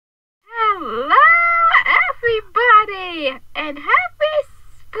Hello, everybody, and happy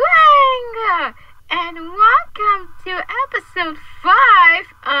spring! And welcome to episode 5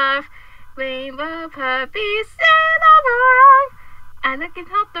 of Rainbow Puppies Sail Along. And I can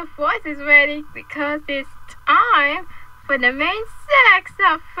hope the voice is ready because it's time for the Mace Six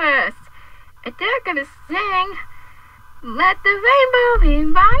up first. And they're gonna sing Let the Rainbow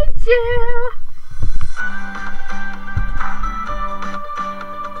Remind You.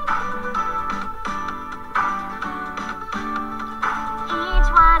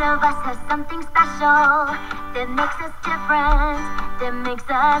 Of us has something special that makes us different, that makes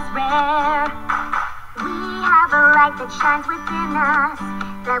us rare. We have a light that shines within us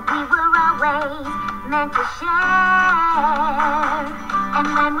that we were always meant to share. And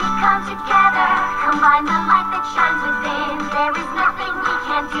when we come together, combine the light that shines within, there is nothing we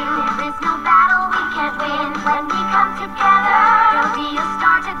can't do, there is no battle we can't win. When we come together, there'll be a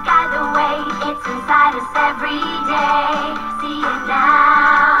star to guide the way. It's inside us every day. See it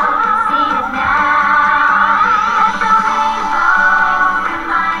now.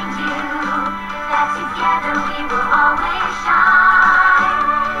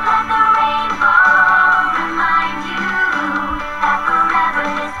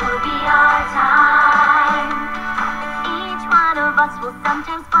 Will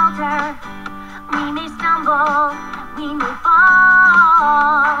sometimes falter, we may stumble, we may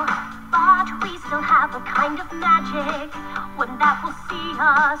fall, but we still have a kind of magic, one that will see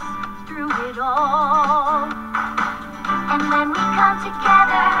us through it all. And when we come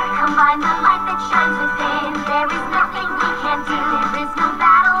together, combine the light that shines within, there is nothing we can't do, there is no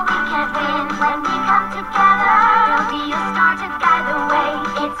battle we can't win. When we come together, there'll be a star to guide the way.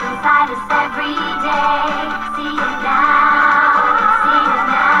 It's inside us every day. See it now.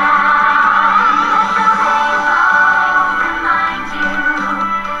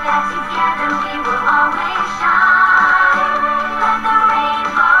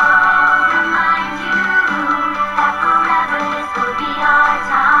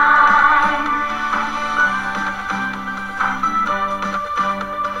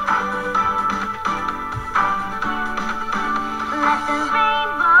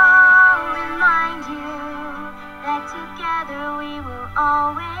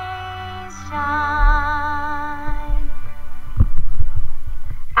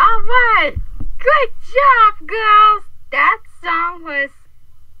 Alright, good job, girls! That song was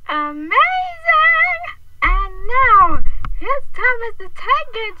amazing! And now, here's Thomas the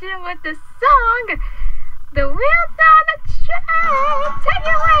Tank Engine with the song The Wheels on the Train! Take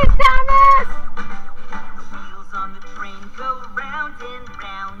it away, Thomas! The wheels on the train go round and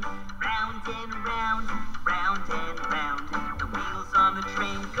round, round and round, round and round. The wheels on the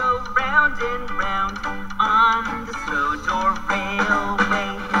train go round and round on the Sodor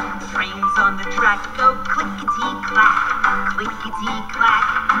Railway. Trains on the track go clickety-clack, clickety-clack,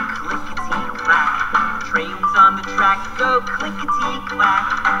 clickety-clack. Trains on the track go clickety-clack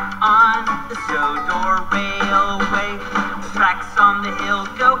on the Sodor Railway. Tracks on the hill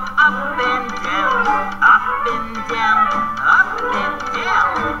go up and down, up and down, up and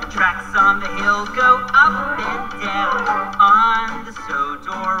down. Tracks on the hill go up and down on the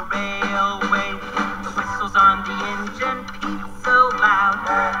Sodor Railway. The whistles on the engine peep so loud,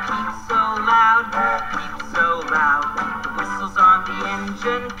 peep so loud, peep so loud. The whistles on the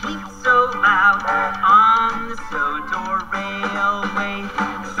engine peep so loud on the Sodor Railway.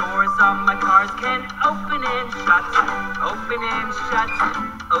 The doors on my cars can open and shut, open and shut,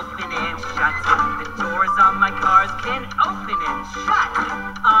 open and shut. The doors on my cars can open and shut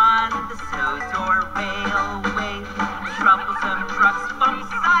on the Sodor Railway. Troublesome trucks bump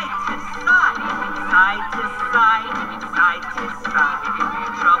side to side, side to side, side to side.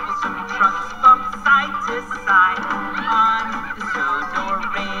 Troublesome trucks bump side to side on the Sodor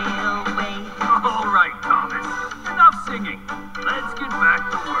Railway. All right, Thomas, enough singing. Let's get back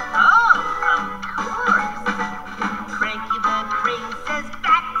to work. Oh, of course. Cranky the crane says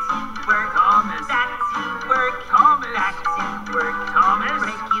back to work. Thomas. Back to work. Thomas. Back to work. Thomas.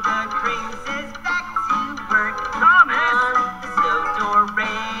 Cranky the crane says back to work. Thomas. On the Sodor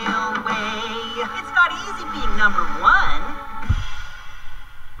Railway. It's not easy being number one.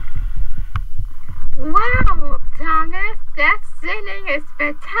 Wow, Thomas, that singing is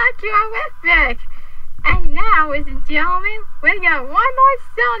spectacular-rific! And now, ladies and gentlemen, we got one more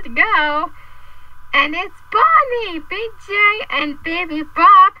song to go. And it's Barney, BJ, and Baby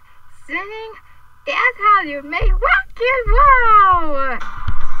Bob singing That's How You Make Rock and Roll!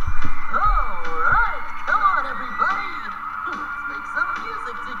 Alright, come on everybody! Let's make some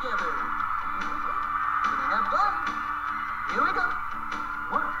music together! Gonna have fun! Here we go!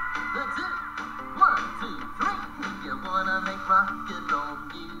 1, 2,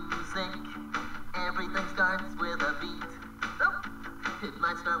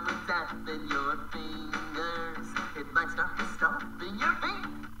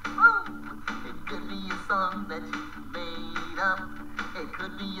 song that you made up. It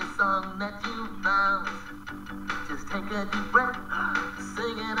could be a song that you found. Just take a deep breath,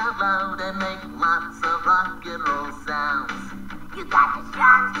 sing it out loud, and make lots of rock and roll sounds. You got to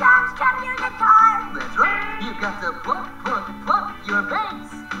strum your guitar. That's right, you got to plug your bass.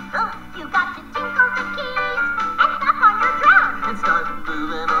 You got to tinkle the keys and tap on your drum. And start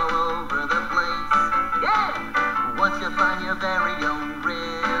moving all over the place. Yeah! Once you find your very own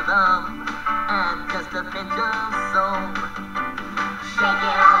rhythm and just a pinch of soul. Shake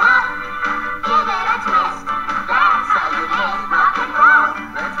it all up, give it a twist. That's how you make rock and roll.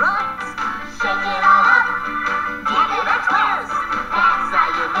 That's right! Shake it all up, give it a twist. That's how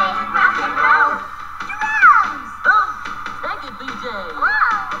you make rock and roll. Drums! Oh, take it, BJ! Whoa!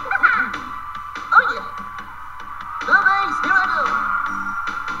 Oh yeah! The bass, here I go!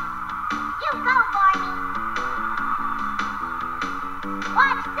 You go, Barney.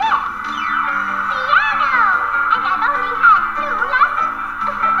 Watch this. Piano! And I've only had 2 lessons.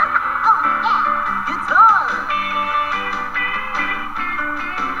 Oh, yeah. Guitar!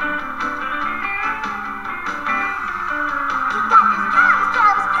 You got to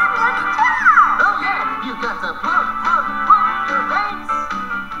strum your guitar. Oh yeah! You got to plug your bass.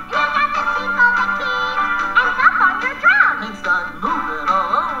 You got to tinkle the keys and tap on your drum. And start moving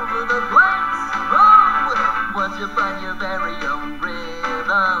all over the place. Oh! Once you find your very own rhythm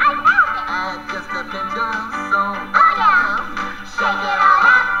I found it. and just a pinch of soul. Oh, yeah. Shake it all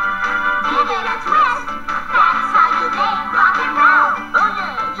up, give it a twist. That's how you make rock and roll. Oh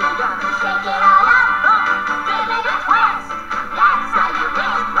yeah, you gotta Shake it all up, give it a twist. That's how you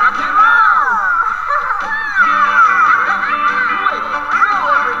make rock and roll. Way to go,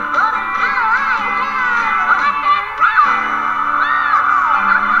 everybody!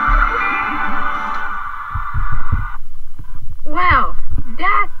 Well,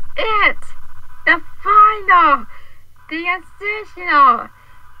 that's it. The final, the sensational,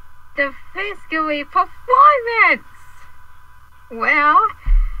 the physically performance. Well,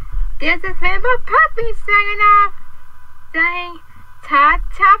 this is Rainbow Puppy signing off, saying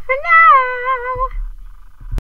ta-ta for now.